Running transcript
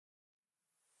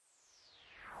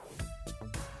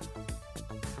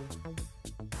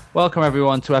Welcome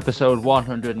everyone to episode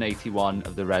 181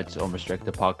 of the Reds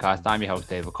Unrestricted podcast. I'm your host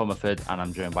David Comerford and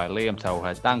I'm joined by Liam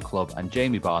Towhead, Dan Clubb and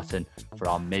Jamie Barton for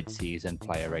our mid-season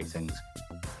player ratings.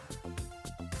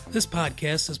 This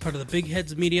podcast is part of the Big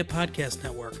Heads Media Podcast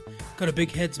Network. Go to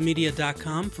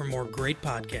bigheadsmedia.com for more great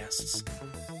podcasts.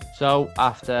 So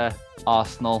after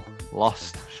Arsenal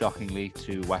lost shockingly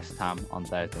to West Ham on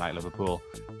Thursday night, Liverpool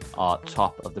are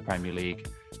top of the Premier League.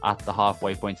 At the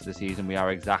halfway point of the season, we are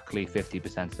exactly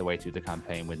 50% of the way through the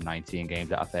campaign with 19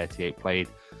 games out of 38 played.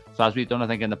 So as we've done, I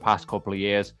think, in the past couple of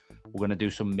years, we're going to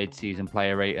do some mid-season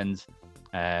player ratings.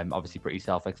 Obviously pretty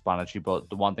self-explanatory, but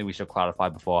the one thing we should clarify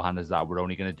beforehand is that we're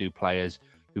only going to do players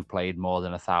who played more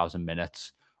than 1,000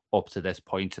 minutes up to this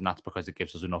point, and that's because it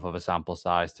gives us enough of a sample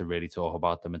size to really talk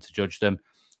about them and to judge them.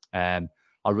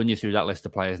 I'll run you through that list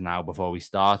of players now before we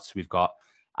start. We've got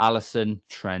Alisson,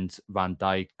 Trent, Van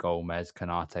Dijk, Gomez,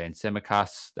 Konate and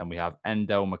Tsimikas. Then we have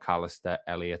Endo, McAllister,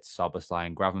 Elliott, Szoboszlai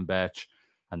and Gravenberch.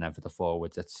 And then for the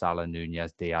forwards, it's Salah,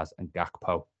 Nunez, Diaz and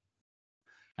Gakpo.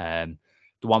 The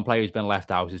one player who's been left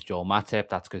out is Joel Matip.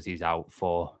 That's because he's out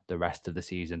for the rest of the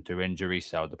season through injury.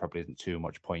 So there probably isn't too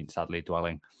much point, sadly,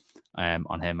 dwelling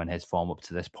on him and his form up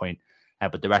to this point.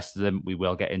 But the rest of them we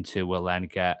will get into. We'll then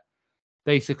get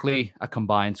basically a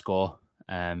combined score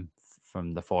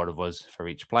from the four of us for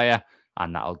each player,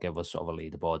 and that'll give us sort of a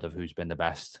leaderboard of who's been the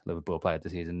best Liverpool player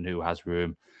this season and who has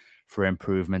room for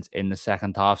improvement in the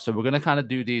second half. So we're going to kind of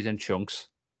do these in chunks.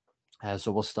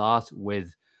 So we'll start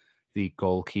with the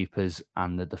goalkeepers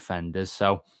and the defenders.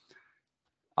 So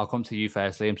I'll come to you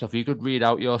first, Liam. So if you could read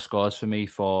out your scores for me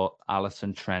for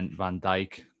Alisson, Trent, Van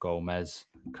Dijk, Gomez,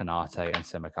 Konate and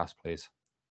Tsimikas, please.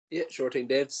 Yeah, sure thing,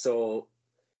 Dave. So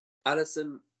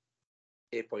Alisson,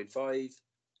 8.5.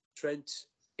 Trent,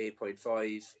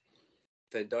 8.5.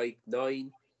 Van Dijk,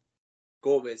 9.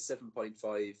 Gomez,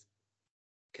 7.5.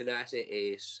 Konate,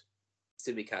 8.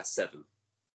 Tsimikas, 7.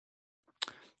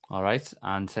 All right.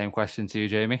 And same question to you,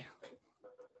 Jamie.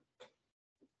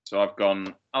 So I've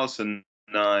gone Alisson,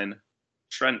 9.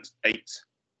 Trent, 8.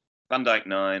 Van Dijk,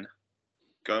 9.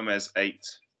 Gomez, 8.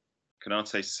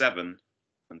 Konate, 7.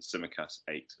 And Tsimikas,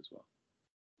 8 as well.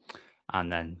 And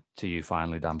then to you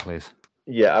finally, Dan, please.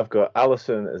 Yeah, I've got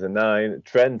Alisson as a 9,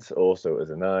 Trent also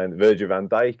as a 9, Virgil van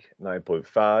Dijk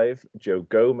 9.5, Joe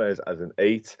Gomez as an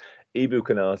 8, Ibu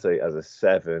Konate as a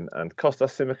 7, and Kostas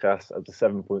Tsimikas as a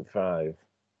 7.5.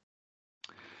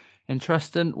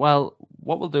 Interesting. Well,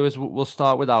 what we'll do is we'll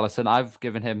start with Alisson. I've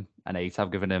given him an 8.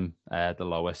 I've given him the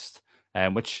lowest,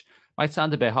 which might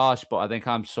sound a bit harsh, but I think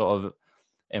I'm sort of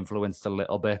influenced a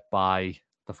little bit by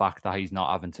the fact that he's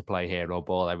not having to play hero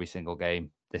ball every single game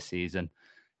this season.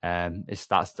 His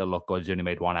stats still look good. He's only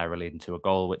made one error leading to a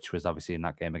goal, which was obviously in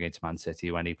that game against Man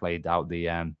City when he played out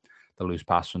the loose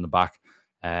pass from the back.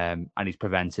 And he's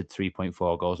prevented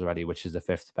 3.4 goals already, which is the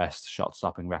 5th best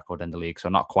shot-stopping record in the league. So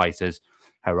not quite as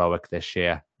heroic this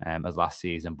year as last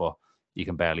season, but you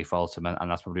can barely fault him. And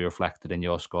that's probably reflected in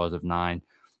your scores of 9,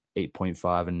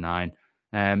 8.5 and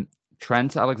 9.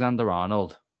 Trent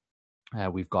Alexander-Arnold,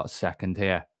 we've got second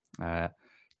here.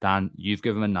 Dan, you've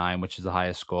given him a 9, which is the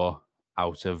highest score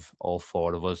out of all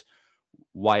four of us.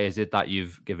 Why is it that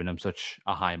you've given him such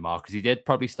a high mark? Because he did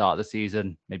probably start the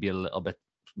season maybe a little bit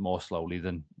more slowly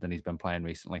than he's been playing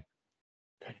recently.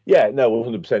 Yeah, no,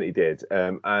 100% he did.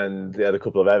 And he had a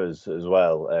couple of errors as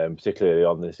well, particularly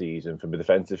on the season from a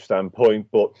defensive standpoint.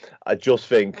 But I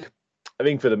think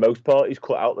for the most part, he's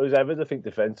cut out those errors. I think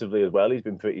defensively as well, he's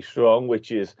been pretty strong,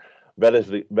 which is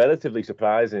relatively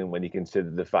surprising when you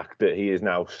consider the fact that he is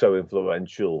now so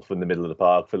influential from the middle of the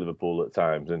park for Liverpool at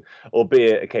times. And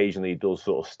albeit occasionally he does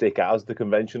sort of stick out as the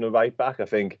conventional right back, I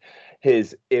think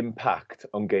his impact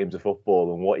on games of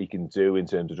football and what he can do in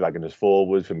terms of dragging us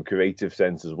forward from a creative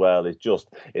sense as well,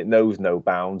 it knows no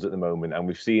bounds at the moment. And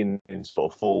we've seen in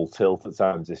sort of full tilt at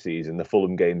times this season. The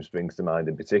Fulham game springs to mind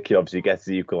in particular. Obviously he gets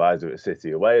the equaliser at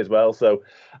City away as well. So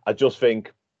I just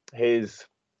think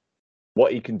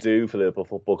what he can do for Liverpool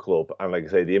Football Club, and like I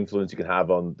say, the influence he can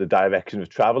have on the direction of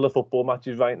travel of football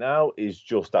matches right now is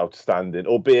just outstanding,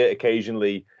 albeit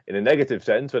occasionally in a negative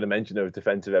sense. When I mentioned those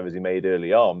defensive errors he made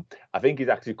early on, I think he's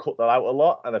actually cut that out a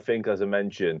lot. And I think, as I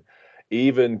mentioned,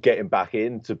 even getting back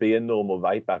in to be a normal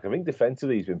right back, I think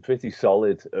defensively he's been pretty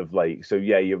solid of late. So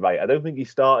yeah, you're right. I don't think he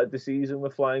started the season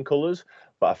with flying colours,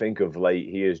 but I think of late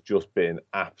he has just been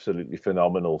absolutely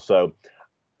phenomenal. So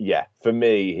yeah, for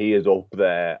me, he is up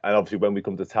there. And obviously, when we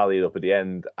come to tally it up at the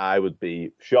end, I would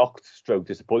be shocked, stroke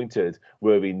disappointed,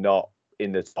 were he not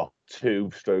in the top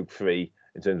 2, stroke 3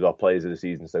 in terms of our players of the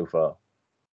season so far.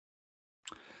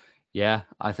 Yeah,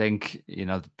 I think,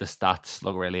 the stats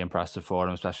look really impressive for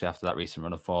him, especially after that recent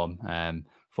run of form.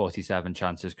 47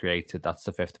 chances created. That's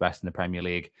the 5th best in the Premier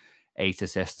League. 8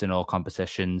 assists in all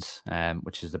competitions,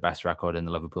 which is the best record in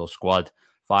the Liverpool squad.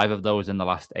 5 of those in the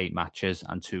last 8 matches,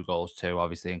 and 2 goals too,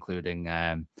 obviously including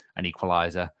an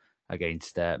equaliser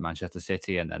against Manchester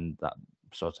City, and then that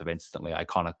sort of instantly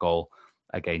iconic goal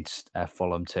against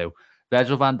Fulham too.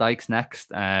 Virgil van Dijk's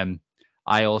next.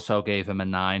 I also gave him a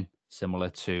 9, similar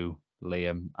to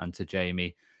Liam and to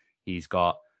Jamie. He's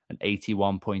got an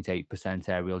 81.8%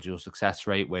 aerial duel success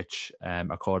rate, which,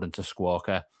 according to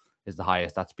Squawka, is the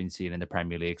highest that's been seen in the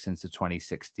Premier League since the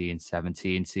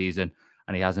 2016-17 season,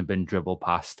 and he hasn't been dribbled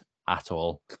past at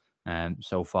all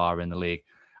so far in the league.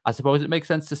 I suppose it makes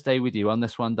sense to stay with you on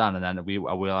this one, Dan, and then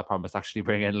I promise, actually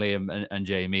bring in Liam and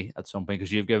Jamie at some point,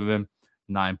 because you've given him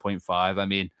 9.5. I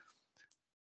mean,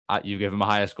 you've given him a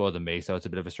higher score than me, so it's a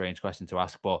bit of a strange question to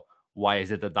ask, but why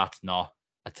is it that that's not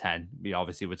a 10?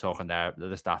 Obviously, we're talking there, the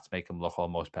stats make him look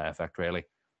almost perfect, really.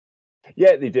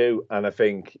 Yeah, they do. And I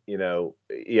think,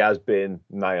 he has been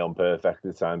nigh on perfect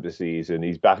at the time of the season.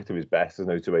 He's back to his best. There's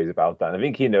no two ways about that. And I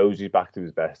think he knows he's back to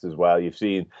his best as well. You've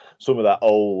seen some of that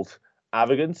old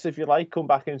arrogance, if you like, come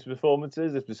back into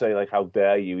performances. If to say, like, how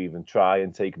dare you even try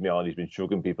and take me on? He's been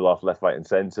shrugging people off left, right and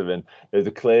centre. And there's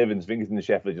a clearance, I think it's in the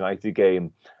Sheffield United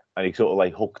game, and he sort of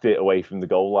like hooked it away from the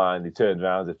goal line. He turned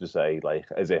around as if to say, like,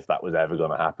 as if that was ever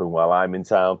going to happen while I'm in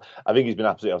town. I think he's been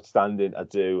absolutely outstanding. I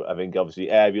do. I think obviously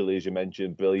aerially, as you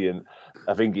mentioned, brilliant.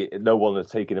 I think no one has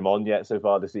taken him on yet so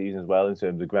far this season as well in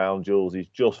terms of ground duels. He's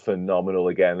just phenomenal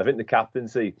again. I think the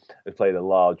captaincy has played a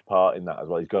large part in that as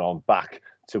well. He's gone on back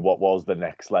to what was the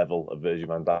next level of Virgil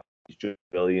van Dijk. He's just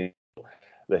brilliant.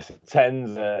 Listen,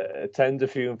 10's a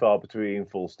few and far between,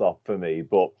 full stop for me.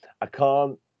 But I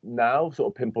can't now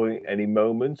sort of pinpoint any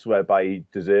moments whereby he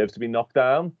deserves to be knocked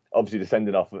down. Obviously, the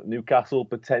sending off at Newcastle,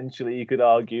 potentially you could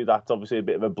argue that's obviously a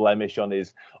bit of a blemish on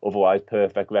his otherwise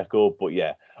perfect record. But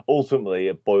yeah, ultimately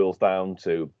it boils down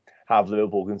to, have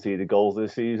Liverpool conceded goals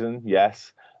this season?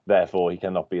 Yes. Therefore, he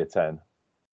cannot be a 10.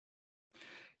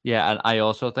 Yeah, and I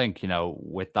also think,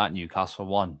 with that Newcastle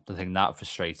one, the thing that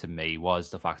frustrated me was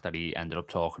the fact that he ended up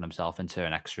talking himself into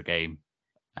an extra game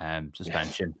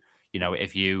suspension.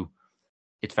 Yes.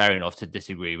 It's fair enough to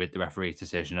disagree with the referee's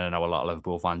decision. I know a lot of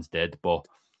Liverpool fans did, but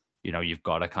you've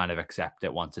got to kind of accept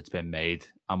it once it's been made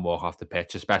and walk off the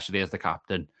pitch, especially as the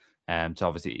captain. So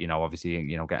obviously,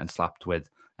 getting slapped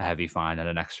with a heavy fine and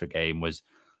an extra game was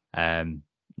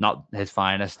not his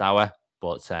finest hour,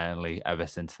 but certainly ever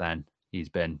since then he's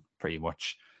been pretty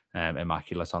much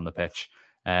immaculate on the pitch.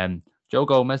 Joe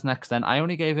Gomez next. Then I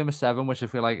only gave him a 7, which I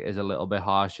feel like is a little bit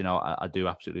harsh. I do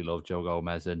absolutely love Joe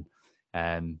Gomez,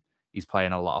 and he's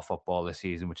playing a lot of football this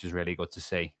season, which is really good to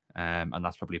see. And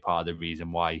that's probably part of the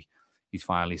reason why he's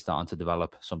finally starting to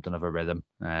develop something of a rhythm.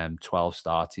 12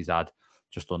 starts. He's had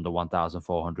just under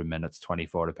 1,400 minutes,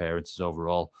 24 appearances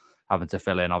overall. Having to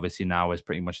fill in, obviously, now is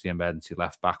pretty much the emergency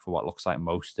left back for what looks like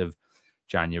most of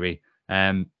January.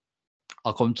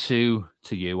 I'll come to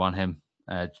you on him,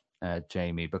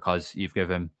 Jamie, because you've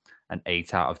given him an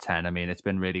 8 out of 10. I mean, it's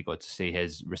been really good to see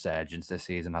his resurgence this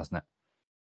season, hasn't it?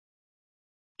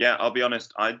 Yeah, I'll be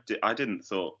honest. I didn't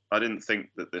think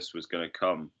that this was going to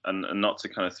come, and not to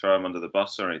kind of throw him under the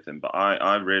bus or anything, but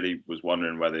I really was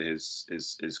wondering whether his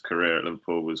career at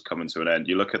Liverpool was coming to an end.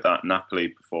 You look at that Napoli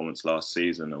performance last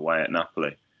season away at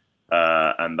Napoli,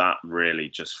 and that really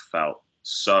just felt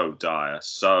so dire,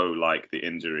 so like the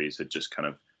injuries had just kind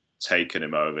of taken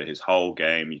him over his whole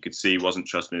game. You could see he wasn't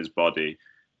trusting his body,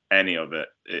 any of it.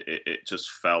 It just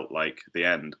felt like the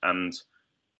end, and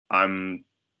I'm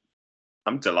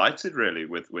delighted, really,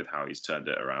 with how he's turned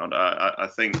it around. I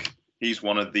think he's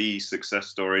one of the success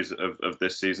stories of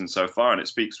this season so far, and it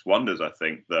speaks wonders, I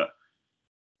think, that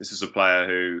this is a player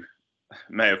who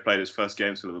may have played his first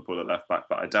games for Liverpool at left back,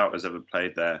 but I doubt has ever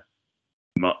played there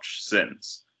much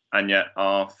since. And yet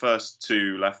our first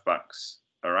 2 left backs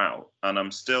are out, and I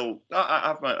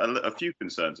have a few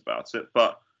concerns about it,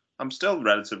 but I'm still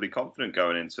relatively confident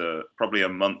going into probably a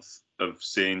month of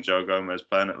seeing Joe Gomez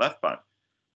playing at left back.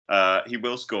 He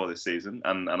will score this season,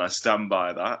 and I stand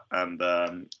by that.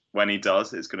 And when he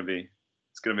does, it's going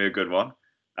to be a good one.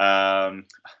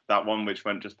 That one which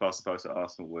went just past the post at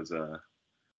Arsenal was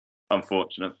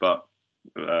unfortunate, but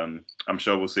I'm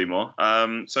sure we'll see more.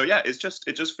 So yeah, it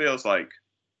just feels like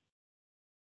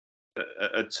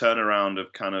a turnaround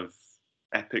of kind of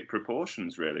epic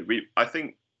proportions, really. I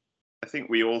think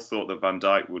we all thought that Van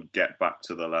Dijk would get back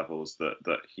to the levels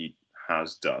that he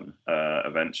has done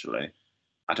eventually.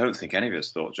 I don't think any of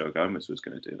us thought Joe Gomez was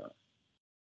going to do that.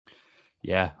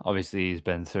 Yeah, obviously he's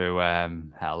been through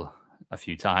hell a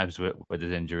few times with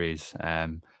his injuries.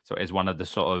 So it's one of the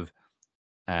sort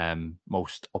of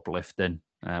most uplifting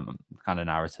kind of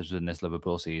narratives in this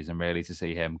Liverpool season, really, to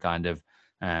see him kind of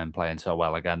playing so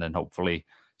well again and hopefully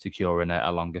securing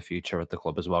a longer future at the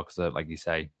club as well. Because, like you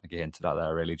say, like you hinted at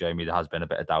there, really, Jamie, there has been a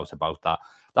bit of doubt about that.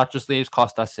 That just leaves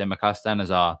Kostas Tsimikas then as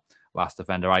our last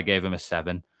defender. I gave him a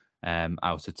 7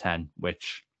 out of 10,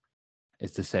 which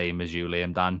is the same as you,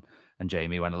 Liam. Dan and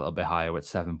Jamie went a little bit higher with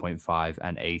 7.5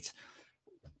 and 8.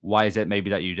 Why is it maybe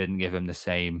that you didn't give him the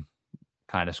same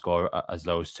kind of score as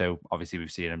those two? Obviously,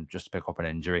 we've seen him just pick up an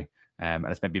injury, and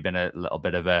it's maybe been a little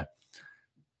bit of a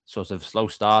sort of slow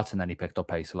start, and then he picked up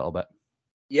pace a little bit.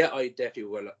 Yeah, I definitely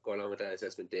will go along with that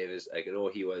assessment, David. I know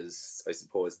he was, I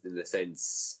suppose, in a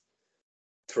sense,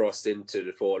 thrust into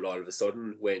the fold all of a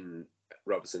sudden when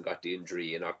Robinson got the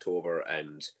injury in October,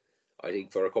 and I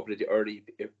think for a couple of the early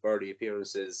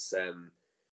appearances,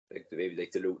 maybe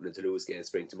like the Luton and Toulouse games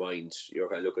spring to mind, you're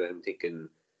kind of looking at him thinking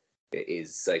it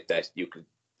is like that. You could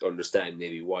understand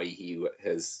maybe why he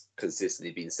has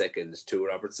consistently been second to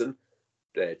Robertson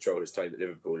throughout his time at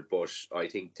Liverpool. But I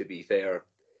think, to be fair,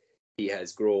 he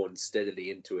has grown steadily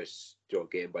into it,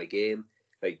 game by game.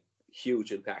 Like,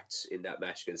 huge impact in that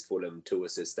match against Fulham, 2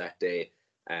 assists that day.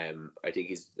 I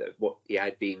think he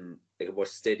had been like a much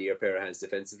steadier pair of hands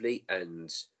defensively,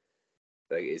 and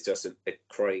like it's just a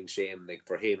crying shame, like,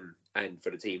 for him and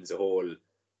for the team as a whole.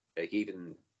 Like,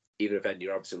 even if Andy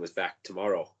Robertson was back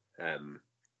tomorrow,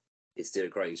 it's still a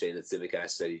crying shame that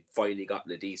Tsimikas had finally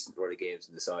gotten a decent run of games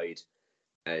on the side,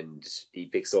 and he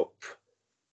picks up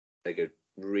like a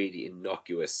really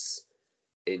innocuous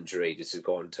injury just is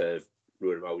going to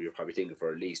rule him out. You're probably thinking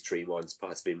for at least 3 months,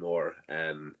 possibly more.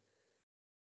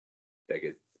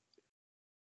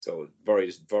 So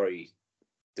very, very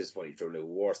disappointing from the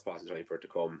worst possible time for it to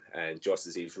come, and just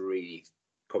as he's really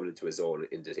coming into his own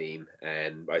in the team.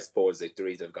 And I suppose like the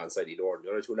reason I've gone slightly lower than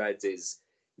the other two lads is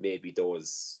maybe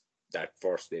that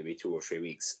first maybe 2 or 3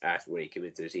 weeks after when he came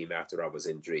into the team after Rob's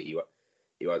injury,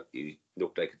 he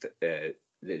looked like a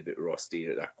little bit rusty,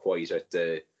 not quite at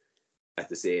the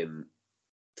same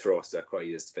thrust, not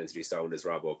quite as defensively sound as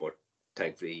Robbo, but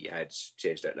thankfully he had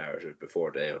changed that narrative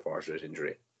before the unfortunate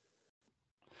injury.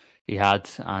 He had,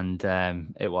 and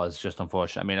it was just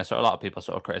unfortunate. I mean, I saw a lot of people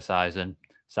sort of criticising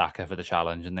Saka for the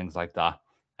challenge and things like that.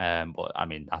 But I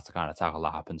mean, that's the kind of tackle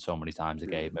that happens so many times a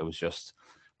game. It was just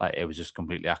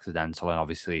completely accidental, and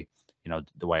obviously,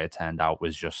 the way it turned out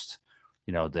was just,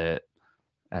 the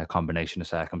combination of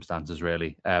circumstances,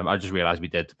 really. I just realised we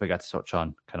did forget to touch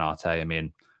on Canate. I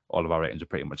mean, all of our ratings are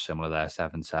pretty much similar there: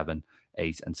 7, 7,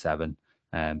 8, and 7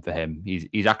 for him.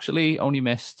 He's actually only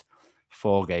missed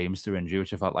 4 games through injury,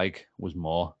 which I felt like was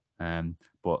more.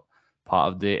 But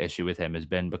part of the issue with him has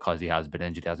been because he has been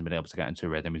injured, he hasn't been able to get into a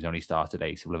rhythm. He's only started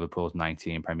 8 of Liverpool's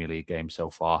 19 Premier League games so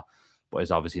far, but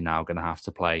is obviously now going to have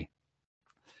to play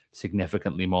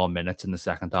significantly more minutes in the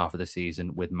second half of the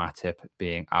season with Matip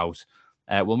being out.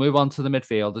 We'll move on to the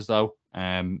midfielders, though,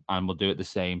 and we'll do it the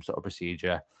same sort of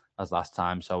procedure as last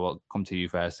time. So we'll come to you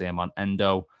first, Liam, on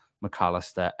Endo,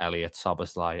 McAllister, Elliott,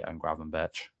 Szoboszlai, and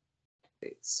Gravenberch.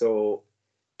 So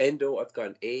Endo, I've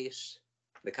gone 8,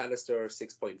 McAllister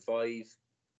 6.5,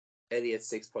 Elliott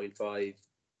 6.5,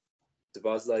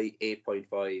 Szoboszlai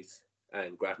 8.5,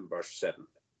 and Gravenberch 7.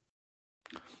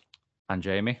 And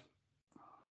Jamie?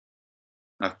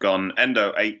 I've gone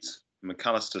Endo 8,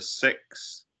 McAllister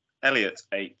 6, Elliott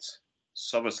 8,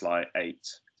 Szoboszlai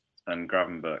 8, and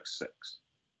Gravenberch 6.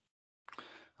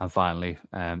 And finally,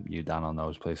 you, Dan, on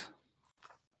those, please.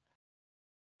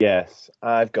 Yes,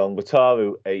 I've gone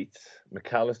Wataru 8,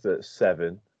 McAllister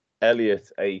 7,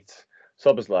 Elliott 8,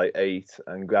 Szoboszlai 8,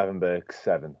 and Gravenberch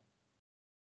 7.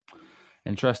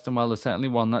 Interesting. Well, there's certainly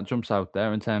one that jumps out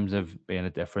there in terms of being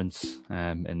a difference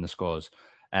in the scores.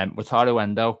 Wataru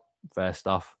Endo, first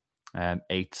off,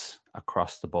 8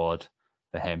 across the board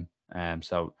for him.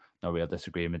 So no real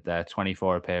disagreement there.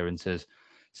 24 appearances,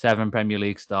 7 Premier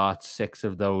League starts, 6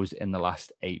 of those in the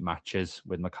last 8 matches,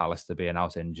 with McAllister being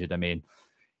out injured. I mean,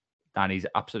 Danny's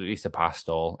absolutely surpassed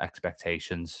all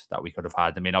expectations that we could have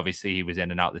had. I mean, obviously he was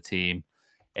in and out of the team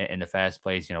in the first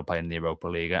place, playing in the Europa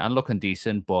League and looking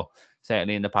decent, but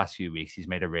certainly in the past few weeks, he's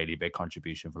made a really big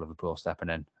contribution for Liverpool stepping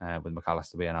in with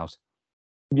McAllister being out.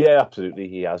 Yeah, absolutely,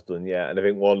 he has done, yeah. And I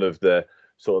think one of the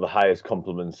sort of the highest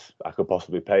compliments I could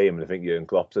possibly pay him, and I think Jurgen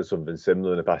Klopp said something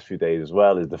similar in the past few days as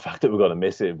well, is the fact that we're going to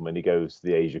miss him when he goes to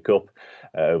the Asia Cup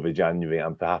over January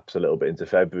and perhaps a little bit into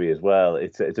February as well.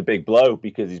 It's a big blow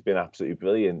because he's been absolutely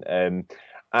brilliant.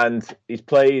 And he's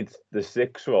played the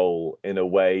 6 role in a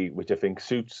way which I think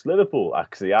suits Liverpool,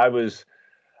 actually. I was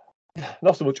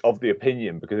not so much of the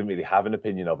opinion, because I didn't really have an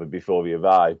opinion of it before he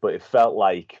arrived, but it felt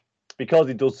like because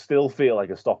he does still feel like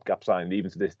a stopgap signing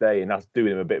even to this day, and that's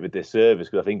doing him a bit of a disservice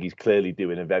because I think he's clearly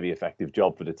doing a very effective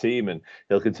job for the team, and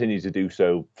he'll continue to do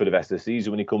so for the rest of the season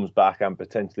when he comes back and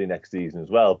potentially next season as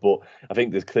well. But I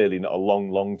think there's clearly not a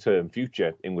long-term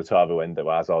future in Wataru Endo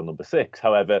as our number 6.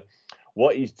 However,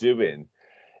 what he's doing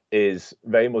is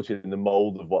very much in the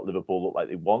mould of what Liverpool look like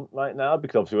they want right now,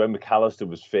 because obviously when McAllister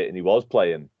was fit and he was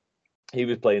playing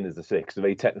as the 6, a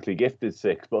very technically gifted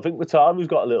 6. But I think Wataru's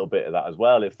got a little bit of that as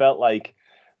well. It felt like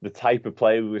the type of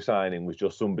player we were signing was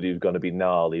just somebody who's going to be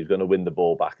gnarly, who's going to win the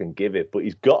ball back and give it. But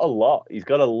he's got a lot. He's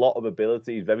got a lot of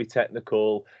ability. He's very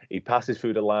technical. He passes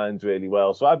through the lines really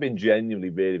well. So I've been genuinely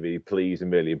really, really pleased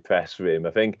and really impressed with him.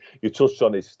 I think you touched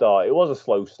on his start. It was a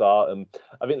slow start. And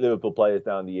I think Liverpool players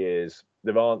down the years,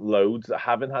 there aren't loads that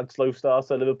haven't had slow starts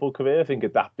in their Liverpool career. I think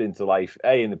adapting to life,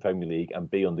 A, in the Premier League, and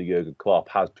B, under Jurgen Klopp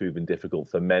has proven difficult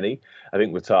for many. I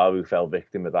think Wataru fell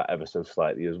victim of that ever so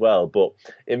slightly as well. But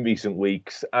in recent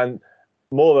weeks, and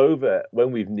moreover,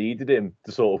 when we've needed him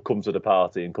to sort of come to the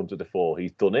party and come to the fore,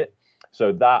 he's done it.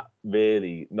 So that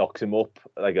really knocks him up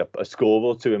like a score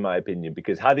or two, in my opinion,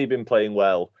 because had he been playing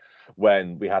well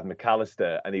when we had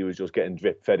McAllister and he was just getting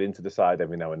drip fed into the side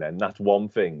every now and then, that's one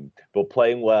thing. But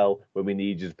playing well when we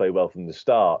need you to play well from the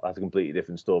start, that's a completely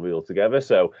different story altogether.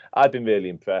 So I've been really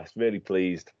impressed, really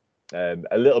pleased, a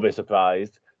little bit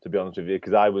surprised, to be honest with you,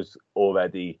 because I was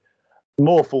already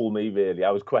more fool me, really.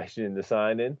 I was questioning the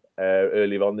signing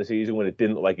earlier on the season when it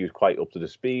didn't look like he was quite up to the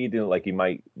speed. Didn't look like he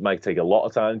might take a lot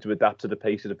of time to adapt to the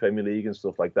pace of the Premier League and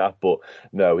stuff like that. But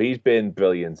no, he's been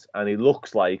brilliant. And he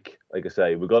looks like I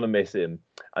say, we're going to miss him.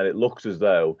 And it looks as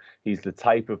though he's the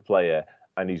type of player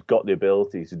and he's got the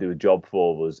ability to do a job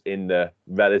for us in the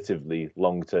relatively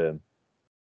long term.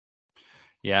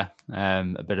 Yeah,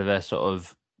 a bit of a sort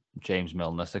of James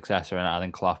Milner successor. And I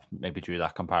think Klopp maybe drew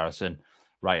that comparison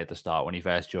right at the start when he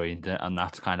first joined, and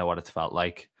that's kind of what it's felt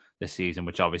like this season,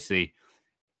 which obviously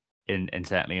in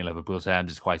certainly in Liverpool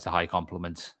terms is quite a high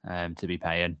compliment to be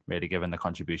paying, really, given the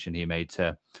contribution he made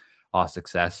to our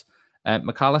success.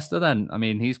 McAllister then, I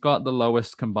mean, he's got the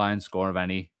lowest combined score of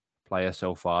any player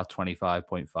so far,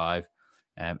 25.5,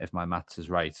 if my maths is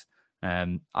right.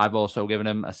 I've also given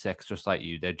him a 6, just like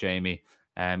you did, Jamie.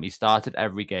 He started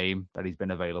every game that he's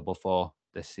been available for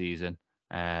this season.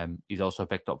 He's also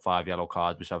picked up 5 yellow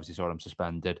cards, which obviously saw him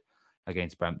suspended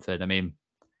against Brentford. I mean,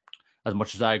 as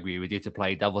much as I agree with you to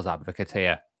play devil's advocate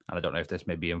here, and I don't know if this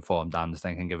may be informed Dan's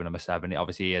thinking giving him a 7.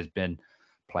 Obviously, he has been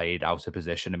played out of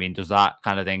position. I mean, does that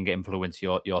kind of thing influence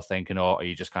your thinking, or are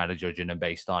you just kind of judging him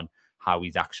based on how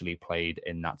he's actually played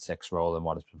in that 6 role and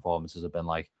what his performances have been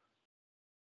like?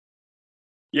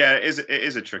 Yeah, it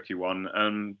is a tricky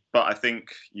one, but I think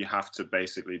you have to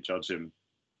basically judge him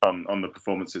on the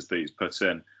performances that he's put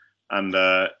in. And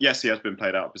yes, he has been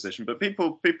played out of position, but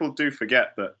people do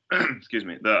forget that excuse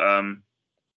me, that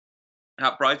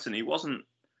at Brighton he wasn't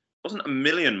a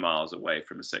million miles away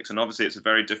from a 6. And obviously it's a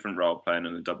very different role playing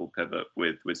in a double pivot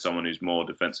with someone who's more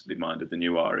defensively minded than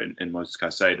you are in Moises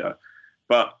Caicedo.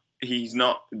 But he's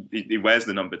not, he wears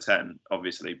the number 10,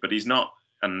 obviously, but he's not,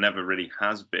 and never really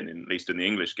has been, at least in the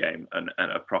English game, and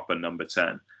a proper number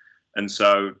 10. And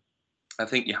so I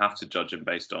think you have to judge him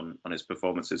based on his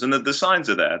performances. And the signs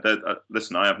are there.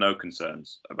 Listen, I have no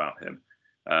concerns about him.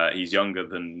 He's younger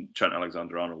than Trent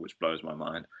Alexander-Arnold, which blows my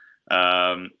mind.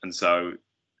 And so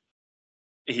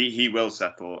he will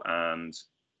settle, and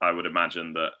I would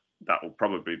imagine that will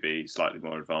probably be slightly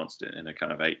more advanced in a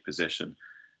kind of 8 position.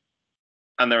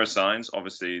 And there are signs.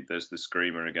 Obviously, there's the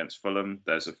screamer against Fulham.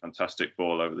 There's a fantastic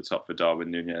ball over the top for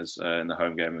Darwin Nunez in the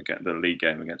home game, the league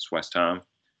game against West Ham.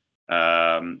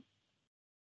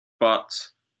 But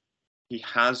he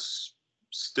has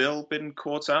still been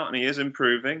caught out, and he is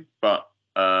improving. But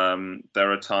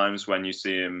there are times when you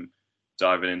see him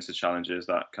diving into challenges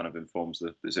that kind of informs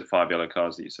is it 5 yellow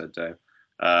cards that you said, Dave?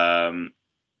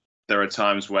 There are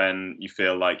times when you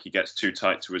feel like he gets too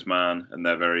tight to his man, and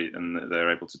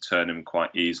they're able to turn him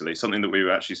quite easily. Something that we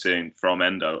were actually seeing from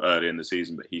Endo early in the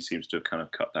season, but he seems to have kind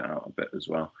of cut that out a bit as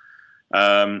well.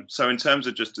 So in terms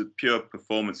of just the pure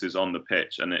performances on the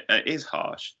pitch, and it is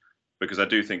harsh because I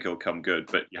do think he'll come good,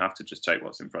 but you have to just take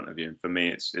what's in front of you. And for me,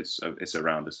 it's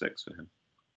around a 6 for him.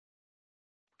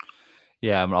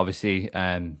 Yeah, I mean, obviously,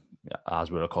 as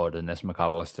we're recording this,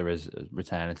 McAllister is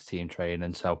returning to team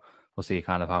training, so we'll see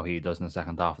kind of how he does in the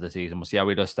second half of the season. We'll see how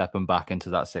he does stepping back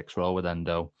into that 6 role with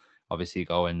Endo, obviously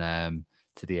going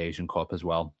to the Asian Cup as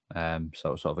well.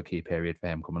 So sort of a key period for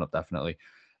him coming up, definitely.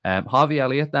 Harvey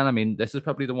Elliott, then, I mean, this is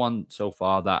probably the one so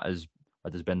far that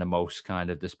there's been the most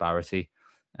kind of disparity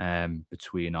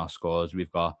between our scores.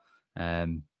 We've got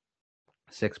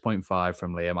 6.5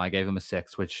 from Liam. I gave him a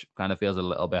 6, which kind of feels a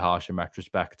little bit harsh in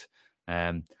retrospect.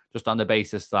 Just on the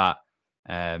basis that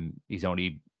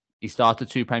he started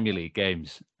 2 Premier League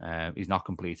games. He's not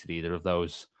completed either of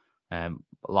those.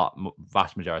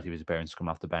 Vast majority of his appearances coming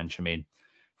off the bench. I mean,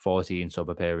 14 sub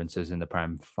appearances in the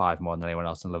Prem, 5 more than anyone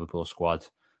else in the Liverpool squad.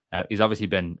 He's obviously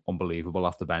been unbelievable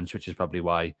off the bench, which is probably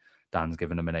why Dan's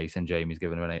given him an 8 and Jamie's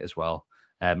given him an 8 as well.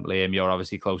 Liam, you're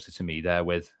obviously closer to me there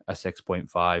with a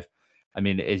 6.5. I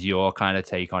mean, is your kind of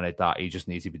take on it that he just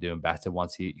needs to be doing better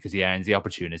because he earns the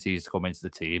opportunities to come into the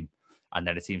team, and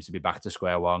then it seems to be back to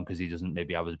square one because he doesn't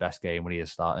maybe have his best game when he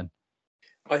is starting?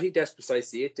 I think that's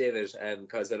precisely it, David.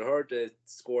 Because when I heard the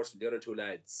scores from the other 2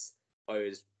 lads, I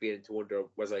was beginning to wonder,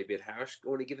 was I a bit harsh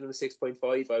only giving him a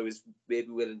 6.5? I was maybe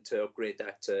willing to upgrade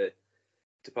that to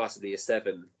possibly a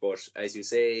 7. But as you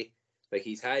say, like,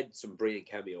 he's had some brilliant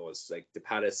cameos. Like the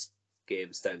Palace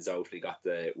game stands out. He got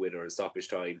the winner in stoppage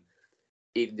time.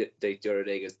 Even the other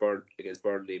day against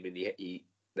Burnley, I mean,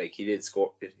 he did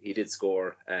score. He did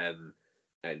score. And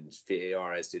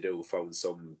VAR, as they do, found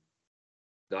some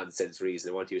nonsense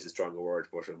reason. I want to use a stronger word,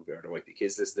 but there might be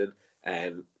kids listening.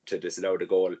 To disallow the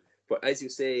goal. But as you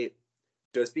say,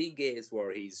 there's been games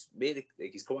where he's made it,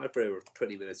 like he's come on for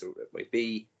 20 minutes, or it might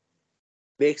be,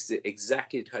 makes it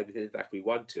exactly the type of impact we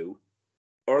want to,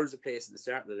 earns a place in the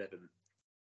starting 11,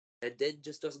 and then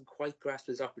just doesn't quite grasp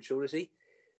his opportunity.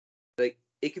 Like,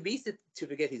 it can be easy to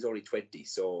forget he's only 20.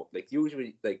 So, like,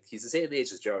 usually, like, he's the same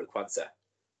age as Gerald Kwanzaa,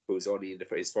 who's only in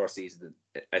his first season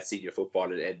at senior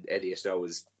football, and NES now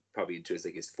is probably into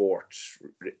his 4th,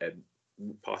 and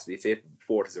possibly 5th,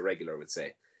 4th as a regular, I would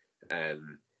say.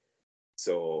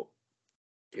 So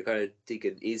you're kind of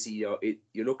thinking, is he?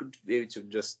 You're looking maybe to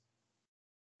just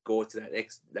go to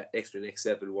that extra next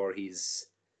level where he's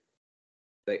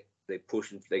like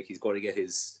pushing, like he's going to get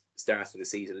his starts for the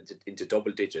season into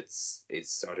double digits.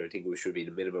 It's sort of, I think, we should be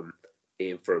the minimum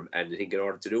aim for him. And I think in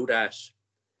order to do that,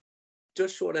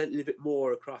 just showing a little bit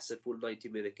more across a full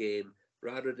 90-minute game,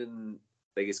 rather than,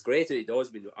 like, it's great that he does.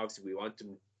 I mean, obviously we want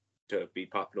him to be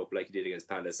popping up like he did against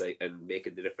Palace, and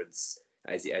making the difference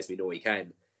as we know he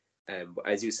can. But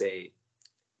as you say,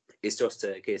 it's just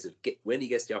a case of when he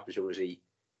gets the opportunity,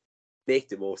 make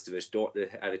the most of it. Don't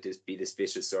have it just be this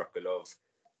vicious circle of,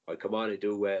 I come on and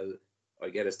do well, I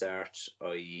get a start,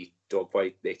 I don't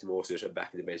quite make the most of it, I'm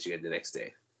back in the bench again the next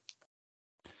day.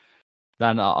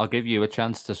 Then I'll give you a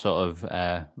chance to sort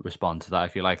of respond to that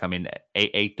if you like. I mean,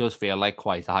 8 does feel like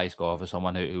quite a high score for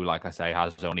someone who, like I say,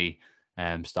 has only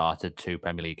started 2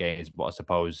 Premier League games. But I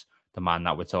suppose the man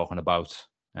that we're talking about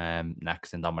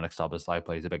next in Dominic Szoboszlai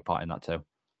plays a big part in that too.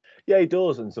 Yeah, he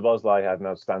does. And Szoboszlai had an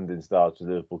outstanding start to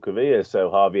the Liverpool career.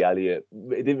 So Harvey Elliott,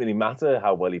 it didn't really matter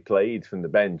how well he played from the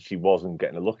bench. He wasn't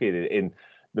getting a look at it in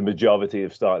the majority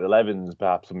of starting 11s,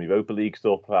 perhaps some Europa League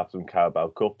stuff, perhaps some Carabao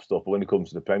Cup stuff. But when it comes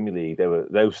to the Premier League,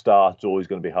 those starts are always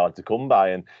going to be hard to come by.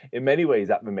 And in many ways,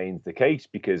 that remains the case,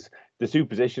 because the 2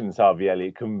 positions Harvey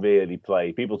Elliott can really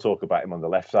play. People talk about him on the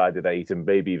left side at 8 and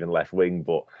maybe even left wing,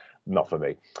 but not for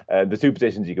me. The 2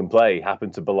 positions he can play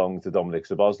happen to belong to Dominic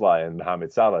Szoboszlai and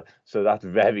Mohamed Salah. So that's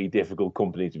very difficult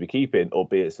company to be keeping,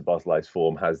 albeit Szoboszlai's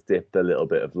form has dipped a little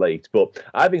bit of late. But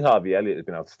I think Harvey Elliott has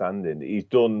been outstanding. He's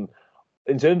done,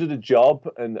 in terms of the job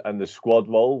and the squad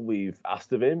role we've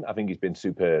asked of him, I think he's been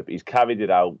superb. He's carried it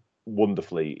out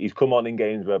wonderfully. He's come on in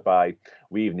games whereby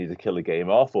we even need to kill a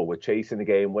game off, or we're chasing a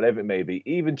game, whatever it may be.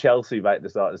 Even Chelsea right at the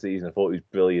start of the season, I thought he was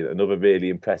brilliant. Another really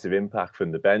impressive impact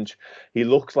from the bench. He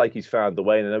looks like he's found a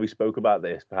way, and I know we spoke about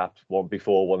this perhaps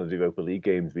before one of the Europa League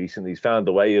games recently. He's found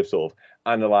a way of sort of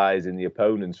analysing the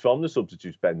opponents from the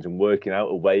substitute bench and working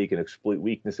out a way he can exploit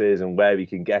weaknesses and where he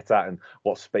can get at and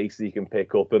what space he can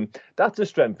pick up. And that's a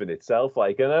strength in itself.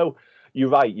 Like, I know you're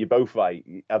right. You're both right.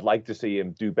 I'd like to see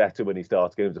him do better when he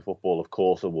starts games of football. Of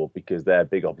course I would, because they're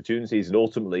big opportunities. And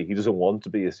ultimately, he doesn't want to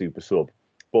be a super sub.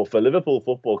 But for Liverpool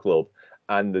Football Club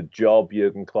and the job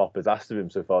Jurgen Klopp has asked of him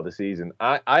so far this season,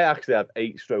 I actually have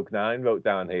 8/9 wrote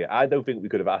down here. I don't think we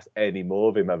could have asked any more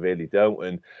of him. I really don't.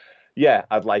 And yeah,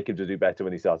 I'd like him to do better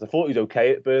when he starts. I thought he was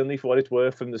okay at Burnley for what it's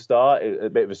worth from the start. A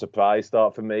bit of a surprise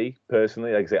start for me,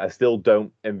 personally. Like I say, I still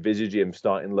don't envisage him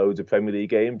starting loads of Premier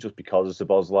League games just because of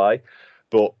Szoboszlai.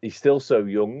 But he's still so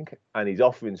young and he's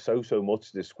offering so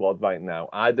much to the squad right now.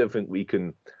 I don't think we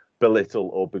can belittle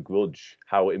or begrudge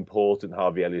how important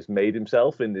Harvey Elliott's made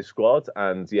himself in this squad.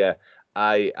 And yeah,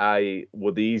 I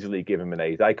would easily give him an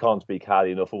 8. I can't speak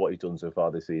highly enough of what he's done so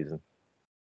far this season.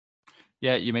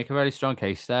 Yeah, you make a very strong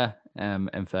case there,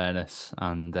 in fairness.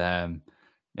 And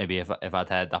maybe if I'd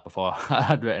heard that before,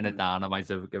 I'd written it down, I might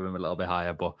have given him a little bit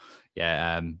higher. But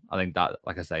yeah, I think that,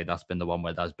 like I say, that's been the one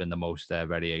where there's been the most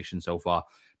variation so far.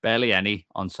 barely any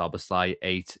on Szoboszlai,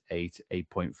 8, 8,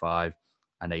 8.5,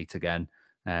 and 8 again.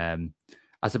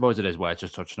 I suppose it is worth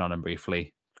just touching on him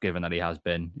briefly, given that he has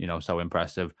been, so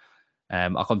impressive.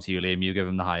 I'll come to you, Liam. You give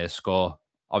him the highest score.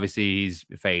 Obviously, he's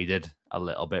faded a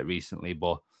little bit recently,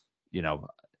 but,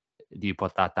 do you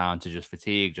put that down to just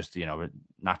fatigue, just,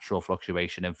 natural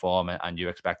fluctuation in form, and you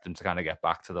expect him to kind of get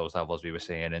back to those levels we were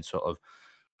seeing in sort of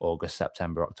August,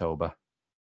 September, October?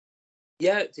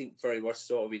 Yeah, I think very much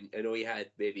so. I mean, I know he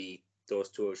had maybe those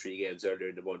 2 or 3 games earlier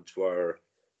in the month where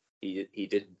he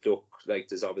didn't look like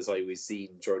the Szoboszlai we've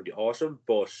seen during the autumn,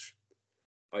 but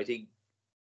I think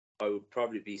I would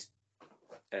probably be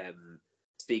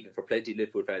speaking for plenty of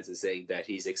Liverpool fans and saying that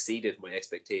he's exceeded my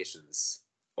expectations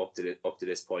up to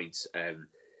this point.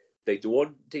 Like the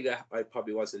one thing I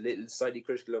probably was a little slightly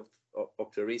critical of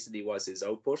up to recently was his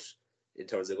output in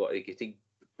terms of, like, I think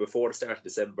before the start of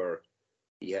December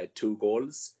he had 2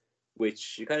 goals,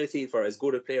 which you kind of think, for as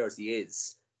good a player as he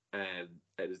is, and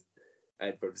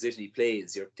for the position he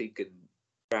plays, you're thinking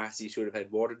perhaps he should have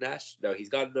had more than that. Now he's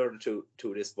got another two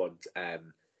this month,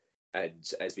 and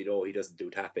as we know, he doesn't do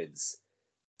tap-ins,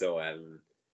 so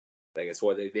like I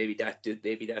suppose maybe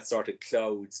that sort of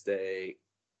clouds the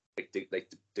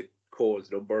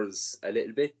cold numbers a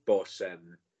little bit, but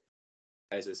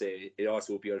as I say, it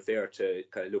also would be unfair to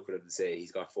kind of look at him and say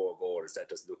he's got 4 goals. That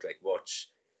doesn't look like much.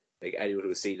 Like anyone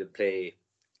who's seen him play,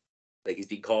 like he's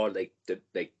been called like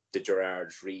the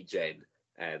Gerrard regen,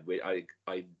 and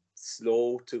I'm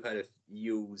slow to kind of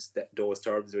use those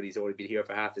terms when he's only been here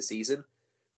for half a season,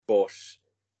 but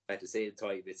at the same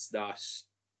time, it's not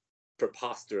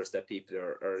preposterous that people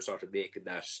are sort of making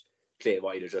that claim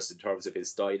either, just in terms of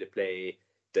his style of play,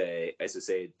 as I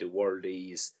say, the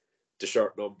worldies, the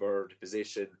shirt number, the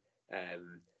position.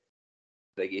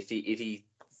 Like if he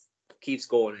keeps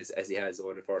going as he has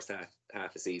over the first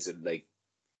half a season, like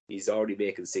he's already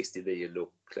making 60 million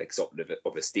look like something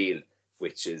of a steal,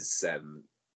 which is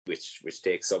which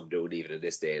takes some doing even in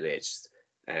this day and age.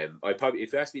 I probably,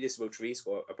 if you asked me this about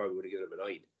Treviso, I probably would have given him a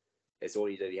 9. It's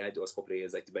only that he had those couple of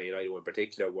games, like the Man United one in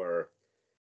particular, where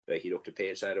like he looked a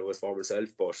page shadow of his former self.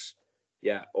 But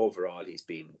yeah, overall he's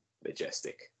been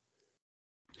majestic.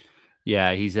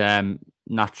 Yeah, he's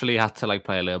naturally had to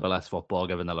play a little bit less football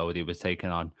given the load he was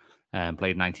taking on.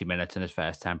 Played 90 minutes in his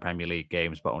first 10 Premier League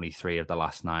games, but only 3 of the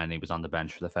last 9. He was on the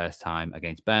bench for the first time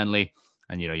against Burnley.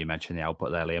 And, you mentioned the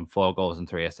output there, Liam. 4 goals and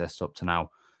 3 assists up to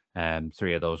now.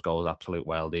 3 of those goals, absolute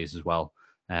worldies as well.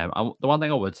 The one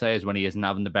thing I would say is when he isn't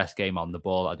having the best game on the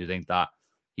ball, I do think that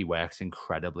he works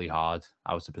incredibly hard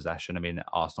out of possession. I mean,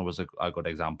 Arsenal was a good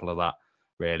example of that,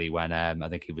 really, when I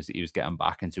think he was getting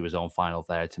back into his own final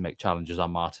third to make challenges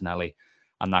on Martinelli.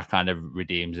 And that kind of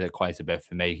redeems it quite a bit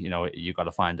for me. You've got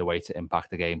to find a way to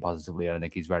impact the game positively. And I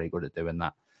think he's very good at doing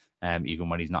that, even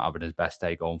when he's not having his best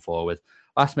day going forward.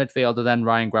 Last midfielder then,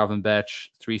 Ryan Gravenberch,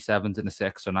 3 7s and a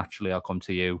 6. So naturally, I'll come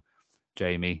to you,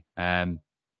 Jamie.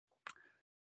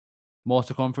 More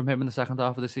to come from him in the second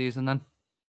half of the season then?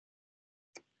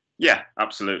 Yeah,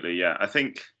 absolutely. Yeah, I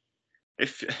think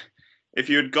if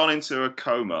you had gone into a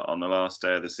coma on the last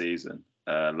day of the season,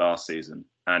 last season,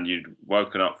 and you'd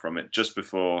woken up from it just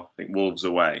before, I think, Wolves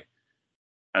away,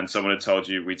 and someone had told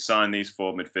you we'd signed these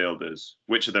 4 midfielders,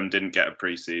 which of them didn't get a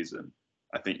pre-season,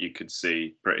 I think you could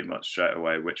see pretty much straight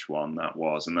away which one that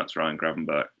was, and that's Ryan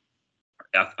Gravenberch.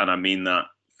 And I mean that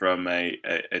from a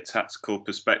tactical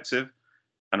perspective,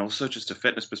 and also just a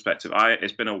fitness perspective.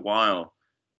 It's been a while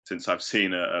since I've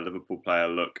seen a Liverpool player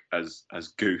look as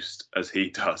goosed as he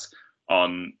does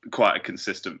on quite a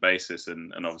consistent basis.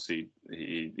 And obviously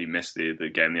he missed the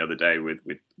game the other day with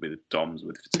DOMS,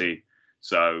 with fatigue.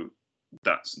 So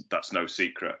that's no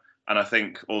secret. And I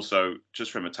think also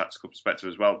just from a tactical perspective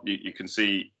as well, you can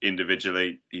see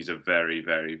individually he's a very,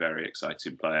 very, very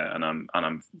exciting player, and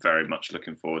I'm very much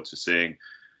looking forward to seeing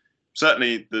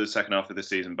certainly the second half of the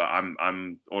season. But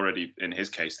I'm already in his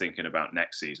case thinking about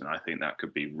next season. I think that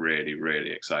could be really,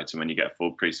 really exciting when you get a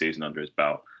full pre-season under his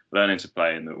belt, learning to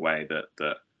play in the way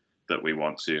that we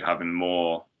want to, having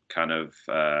more kind of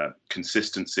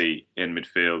consistency in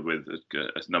midfield with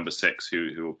a number 6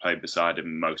 who will play beside him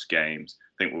in most games.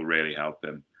 I think will really help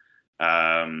him.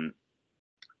 And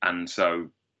so,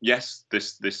 yes,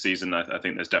 this season, I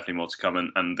think there's definitely more to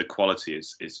come, and the quality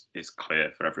is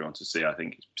clear for everyone to see. I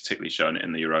think he's particularly shown it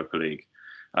in the Europa League.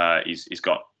 He's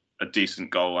got a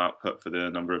decent goal output for the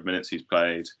number of minutes he's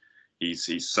played.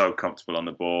 He's so comfortable on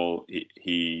the ball.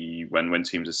 He when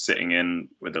teams are sitting in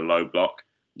with a low block,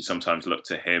 you sometimes look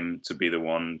to him to be the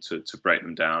one to break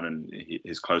them down, and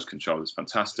his close control is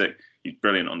fantastic. He's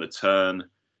brilliant on the turn.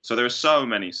 So there are so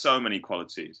many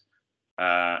qualities,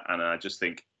 and I just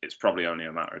think it's probably only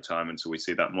a matter of time until we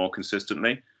see that more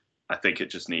consistently. I think it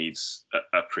just needs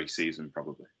a pre-season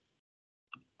probably.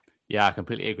 Yeah, I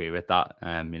completely agree with that.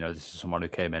 This is someone who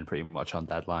came in pretty much on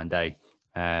deadline day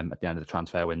at the end of the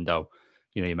transfer window.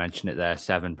 You mentioned it there,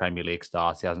 7 Premier League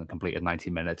starts. He hasn't completed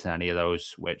 90 minutes in any of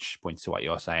those, which points to what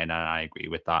you're saying, and I agree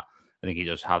with that. I think he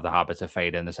does have the habit of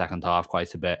fade in the second half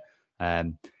quite a bit.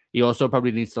 He also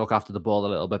probably needs to look after the ball a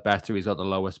little bit better. He's got the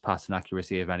lowest passing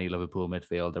accuracy of any Liverpool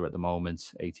midfielder at the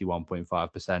moment,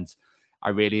 81.5%. I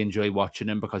really enjoy watching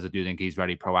him because I do think he's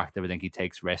very proactive. I think he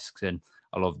takes risks, and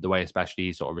I love the way especially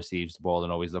he sort of receives the ball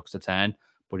and always looks to turn,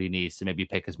 but he needs to maybe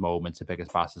pick his moments and pick his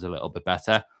passes a little bit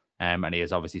better. And he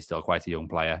is obviously still quite a young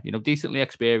player, decently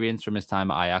experienced from his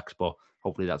time at Ajax, but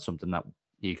hopefully that's something that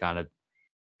he kind of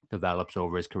develops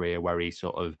over his career where he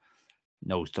sort of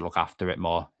knows to look after it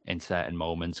more in certain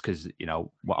moments because,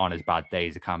 on his bad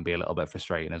days, it can be a little bit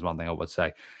frustrating is one thing I would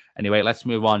say. Anyway, let's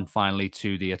move on finally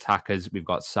to the attackers. We've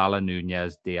got Salah,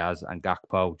 Nunez, Diaz and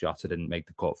Gakpo. Jota didn't make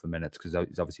the cut for minutes because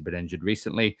he's obviously been injured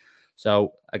recently.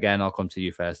 So again, I'll come to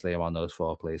you first, Liam, on those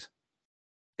 4, please.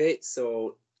 Okay,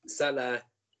 so Salah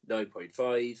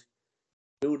 9.5,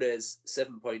 Nunez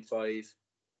 7.5,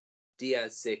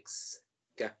 Diaz 6,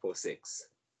 Gakpo 6.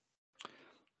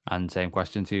 And same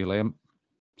question to you, Liam.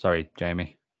 Sorry,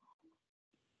 Jamie.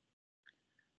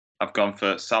 I've gone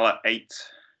for Salah 8,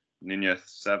 Nunez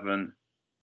 7,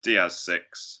 Diaz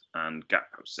 6, and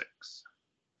Gakpo 6.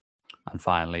 And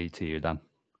finally, to you, Dan.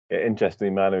 Yeah,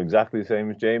 interestingly, man, exactly the same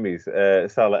as Jamie's.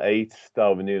 Salah 8,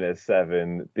 Darwin Nunez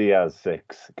 7, Diaz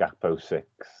 6, Gakpo 6.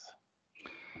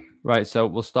 Right, so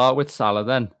we'll start with Salah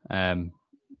then.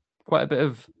 Quite a bit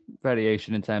of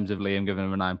variation in terms of Liam giving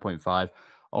him a 9.5.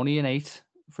 Only an 8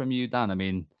 from you, Dan. I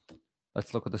mean,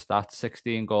 let's look at the stats.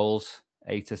 16 goals,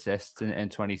 8 assists in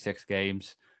 26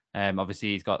 games.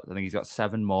 Obviously, I think he's got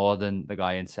 7 more than the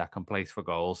guy in second place for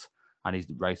goals, and he's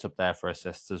right up there for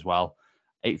assists as well.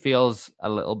 8 feels a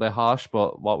little bit harsh,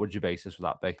 but what would your basis for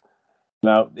that be?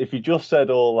 Now, if you just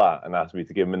said all that and asked me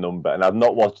to give him a number, and I've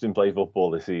not watched him play football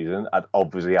this season, I'd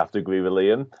obviously have to agree with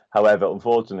Liam. However,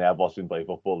 unfortunately, I've watched him play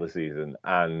football this season,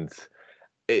 and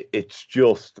it's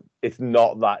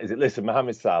not that, is it? Listen,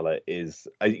 Mohamed Salah is,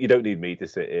 you don't need me to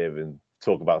sit here and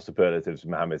talk about superlatives of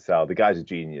Mohamed Salah. The guy's a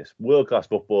genius, world-class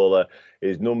footballer.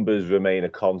 His numbers remain a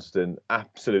constant,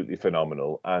 absolutely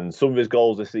phenomenal. And some of his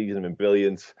goals this season have been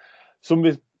brilliant. Some of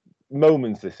his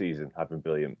moments this season have been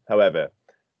brilliant. However,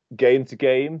 game to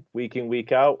game, week in,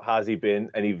 week out, has he been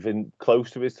anything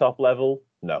close to his top level?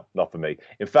 No, not for me.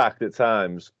 In fact, at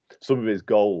times, some of his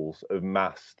goals have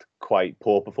masked quite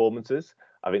poor performances.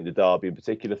 I think the derby in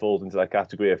particular falls into that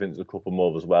category. I think there's a couple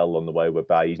more as well on the way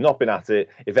whereby he's not been at it.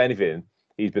 If anything,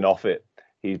 he's been off it.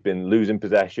 He's been losing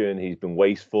possession. He's been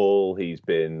wasteful. He's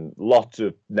been lots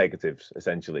of negatives,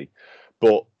 essentially.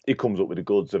 But he comes up with the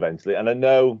goods eventually. And I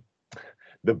know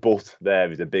the but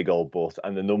there is a big old but,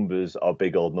 and the numbers are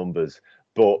big old numbers.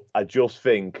 But I just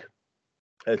think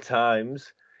at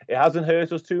times it hasn't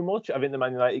hurt us too much. I think the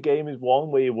Man United game is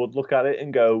one where you would look at it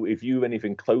and go, if you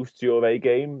anything close to your A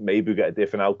game, maybe we get a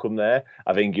different outcome there.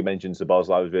 I think you mentioned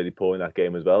Szoboszlai was really poor in that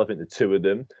game as well. I think the two of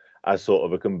them as sort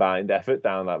of a combined effort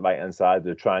down that right-hand side of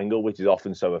the triangle, which is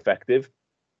often so effective,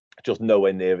 just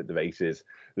nowhere near at the races.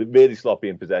 Really sloppy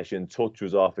in possession, touch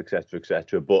was off, etc.,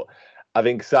 etc. But I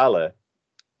think Salah,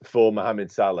 for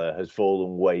Mohamed Salah, has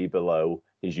fallen way below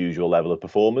his usual level of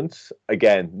performance.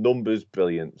 Again, numbers,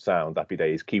 brilliant, sound, happy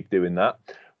days, keep doing that.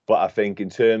 But I think in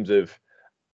terms of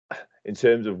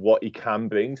what he can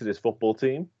bring to this football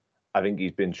team, I think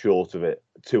he's been short of it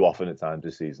too often at times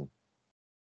this season.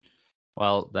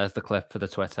 Well, there's the clip for the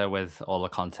Twitter with all the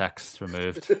context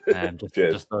removed.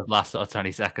 Just the last sort of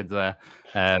 20 seconds there.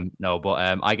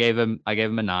 I gave him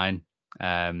a 9,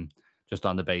 just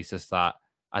on the basis that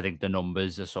I think the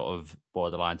numbers are sort of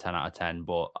borderline 10 out of 10,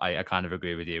 but I kind of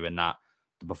agree with you in that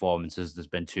the performances, there's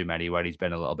been too many where he's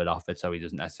been a little bit off it, so he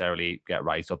doesn't necessarily get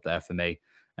right up there for me.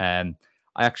 I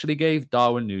actually gave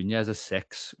Darwin Nunez a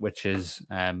 6, which is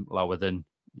lower than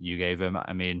you gave him.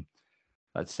 I mean,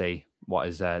 let's see what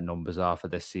his numbers are for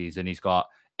this season. He's got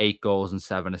 8 goals and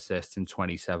 7 assists in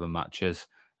 27 matches.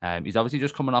 He's obviously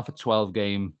just coming off a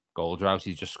 12-game goal drought.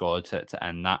 He's just scored to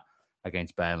end that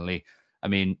against Burnley. I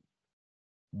mean,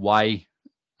 why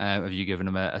have you given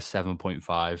him a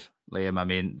 7.5, Liam? I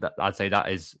mean, I'd say that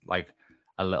is like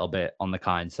a little bit on the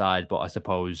kind side, but I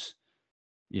suppose,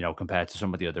 compared to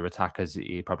some of the other attackers,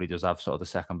 he probably does have sort of the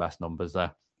second best numbers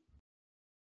there.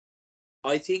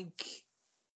 I think,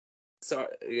 sort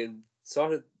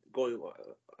of going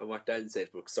on what Dan said,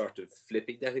 but sort of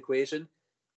flipping that equation,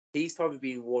 he's probably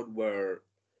been one where,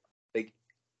 like,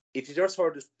 if you just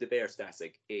heard the bare stats,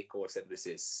 like 8 goals, 7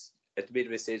 assists, at the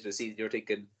midway stage of the season, you're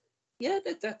thinking, yeah,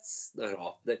 that's not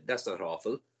awful. That's not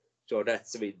awful. So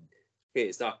that's, I mean, okay,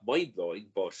 it's not mind blowing,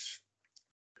 but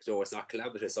so it's not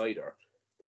calamitous either.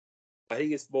 I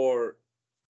think it's more,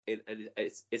 and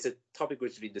it's a topic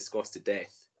which has been discussed to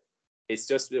death. It's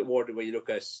just a bit more than when you look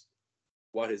at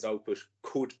what his output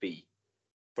could be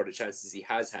for the chances he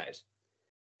has had.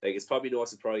 Like, it's probably no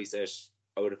surprise that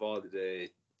out of all the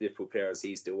Liverpool players,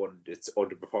 he's the one that's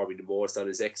underperforming the most on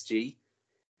his XG.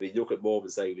 When you look at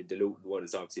moments like the Luton one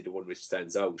is obviously the one which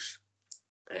stands out.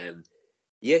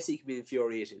 Yes, he can be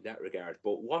infuriating in that regard,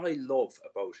 but what I love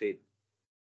about him,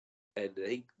 and I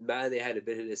think Mane had a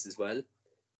bit of this as well,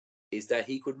 is that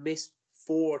he could miss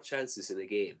 4 chances in a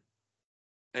game,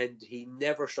 and he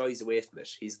never shies away from it.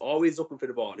 He's always looking for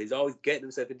the ball. He's always getting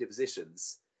himself into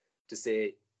positions to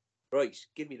say, right,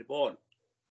 give me the ball.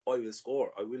 I will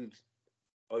score. I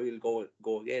will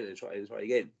go again and try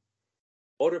again.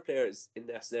 Other players in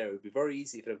that scenario, it would be very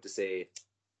easy for them to say,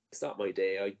 it's not my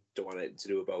day, I don't want anything to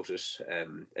do about it.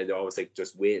 And they're always like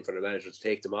just waiting for the manager to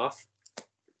take them off.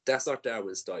 That's not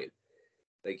Darwin's style.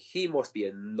 Like, he must be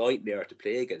a nightmare to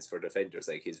play against for defenders.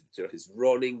 Like, his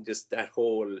running, just that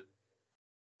whole,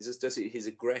 just his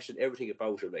aggression, everything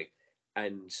about him. Like,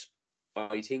 and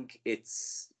I think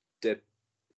it's the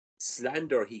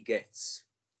slander he gets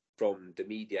from the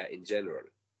media in general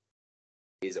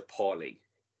is appalling.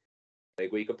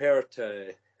 Like, when you compare it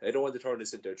to, I don't want to turn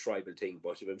this into a tribal thing,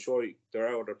 but I'm sure there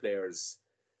are other players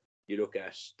you look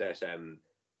at that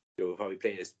probably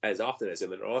play as often as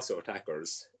him and are also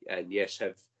attackers, and yet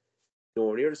have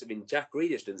no ears. I mean, Jack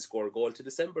Grealish didn't score a goal to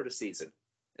December this season,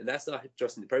 and that's not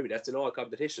just in the Premier League, that's in all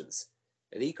competitions,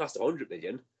 and he cost 100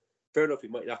 million. Fair enough, he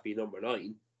might not be number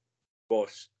 9,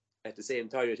 but at the same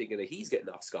time, you're thinking that he's getting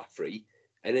off scot-free,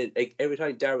 and then like, every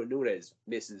time Darwin Nunez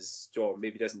misses,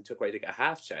 maybe doesn't quite take a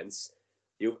half chance,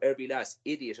 you have every last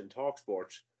idiot in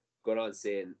TalkSport going on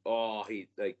saying, "Oh,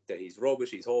 that he's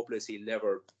rubbish, he's hopeless, he'll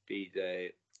never be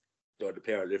the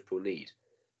player Liverpool need."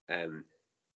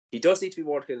 He does need to be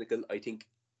more clinical. I think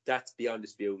that's beyond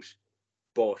dispute,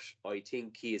 but I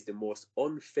think he is the most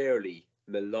unfairly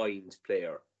maligned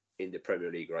player in the Premier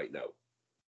League right now.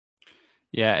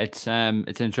 Yeah, it's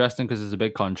interesting because there's a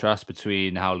big contrast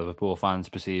between how Liverpool fans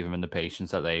perceive him and the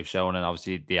patience that they've shown, and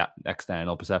obviously the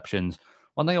external perceptions.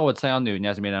 One thing I would say on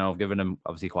Nunez, I mean, I've given him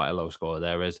obviously quite a low score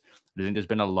there, is I think there's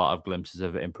been a lot of glimpses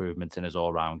of improvements in his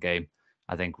all-round game.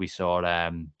 I think we saw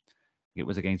it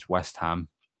was against West Ham,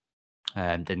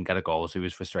 didn't get a goal, so he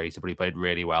was frustrated, but he played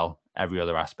really well every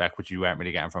other aspect, which you weren't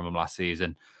really getting from him last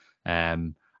season.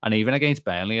 And even against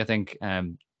Burnley, I think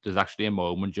there's actually a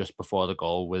moment just before the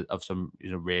goal of some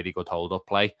really good hold-up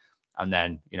play, and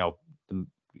then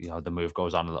the move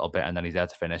goes on a little bit, and then he's there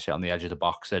to finish it on the edge of the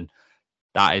box, and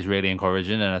that is really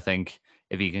encouraging. And I think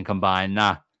if he can combine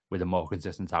that with a more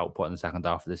consistent output in the second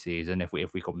half of the season, if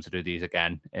we come to do these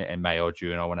again in May or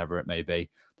June or whenever it may be,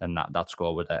 then that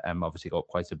score would obviously go up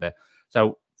quite a bit.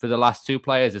 So for the last 2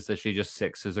 players, it's literally just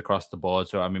 6s across the board.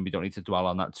 So I mean, we don't need to dwell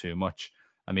on that too much.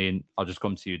 I mean, I'll just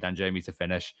come to you then, Jamie, to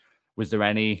finish. Was there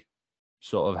any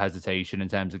sort of hesitation in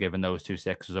terms of giving those 2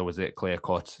 6s, or was it clear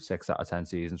cut 6 out of 10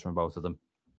 seasons from both of them?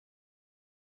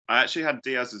 I actually had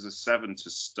Diaz as a 7 to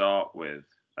start with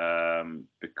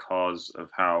because of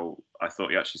how I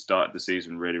thought he actually started the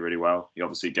season really, really well. He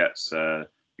obviously gets the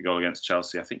goal against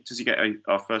Chelsea. I think, does he get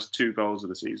our first 2 goals of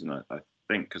the season? I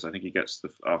think, because I think he gets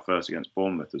our first against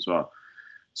Bournemouth as well.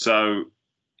 So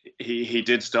he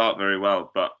did start very well,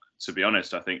 but to be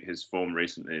honest, I think his form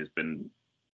recently has been,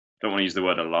 don't want to use the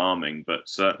word alarming, but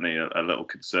certainly a little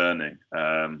concerning.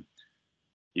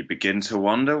 You begin to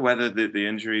wonder whether the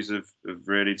injuries have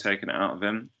really taken it out of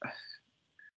him.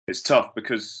 It's tough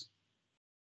because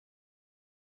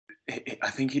I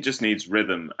think he just needs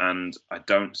rhythm, and I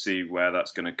don't see where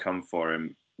that's going to come for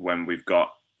him when we've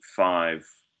got 5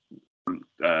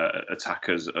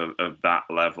 attackers of that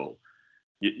level.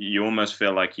 You almost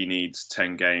feel like he needs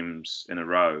 10 games in a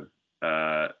row,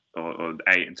 or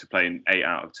 8, to play 8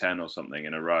 out of 10 or something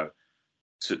in a row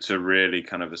to really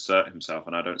kind of assert himself.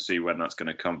 And I don't see when that's going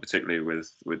to come, particularly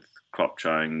with Klopp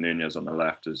trying Nunez on the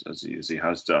left as he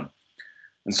has done.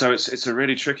 And so it's a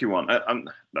really tricky one. I'm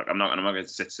not going to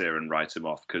sit here and write him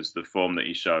off, because the form that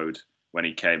he showed when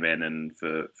he came in and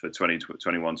for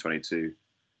 2021-22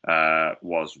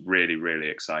 was really, really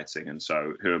exciting. And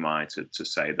so who am I to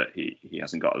say that he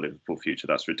hasn't got a Liverpool future?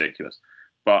 That's ridiculous.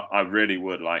 But I really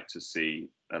would like to see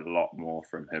a lot more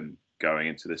from him going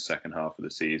into the second half of the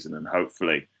season, and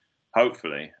hopefully,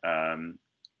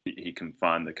 he can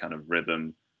find the kind of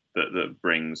rhythm that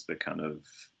brings the kind of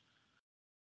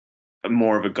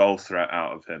more of a goal threat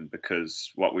out of him,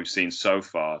 because what we've seen so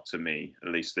far, to me,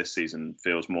 at least this season,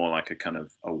 feels more like a kind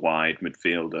of a wide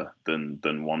midfielder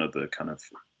than one of the kind of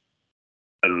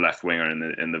a left winger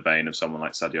in the vein of someone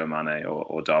like Sadio Mane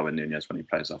or Darwin Nunez when he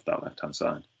plays off that left-hand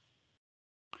side.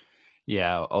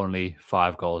 Yeah, only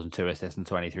 5 goals and 2 assists in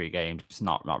 23 games. It's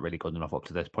not really good enough up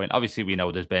to this point. Obviously, we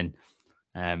know there's been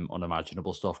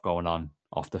unimaginable stuff going on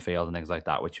off the field and things like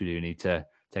that, which we do need to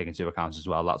take into account as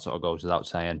well. That sort of goes without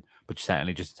saying, but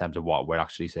certainly just in terms of what we're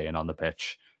actually seeing on the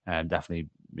pitch, definitely,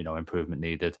 improvement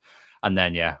needed. And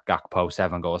then, yeah, Gakpo,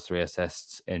 7 goals, 3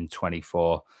 assists in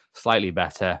 24, slightly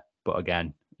better. But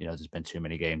again, there's been too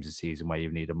many games this season where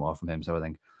you've needed more from him. So I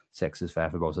think 6 is fair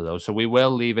for both of those. So we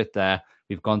will leave it there.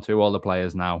 We've gone through all the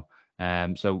players now.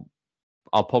 So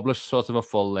I'll publish sort of a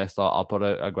full list. I'll put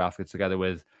a graphic together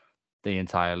with the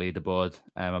entire leaderboard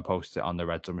and post it on the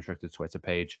Red Zone Restricted Twitter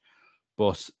page.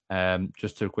 But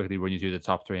just to quickly run you through the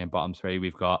top 3 and bottom 3,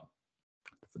 we've got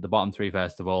the bottom 3,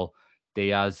 first of all.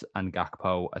 Diaz and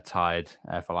Gakpo are tied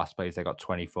for last place. They got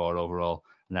 24 overall.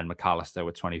 And then McAllister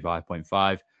with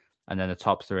 25.5. And then the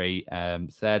top 3,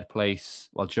 third place,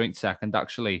 joint second,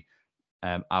 actually,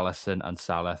 Alisson and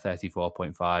Salah,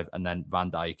 34.5. And then Van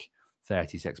Dijk,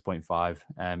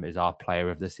 36.5 is our player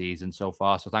of the season so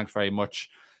far. So thanks very much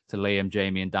to Liam,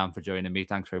 Jamie, and Dan for joining me.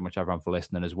 Thanks very much, everyone, for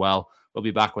listening as well. We'll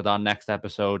be back with our next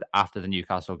episode after the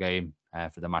Newcastle game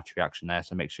for the match reaction there.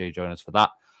 So make sure you join us for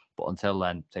that. But until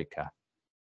then, take care.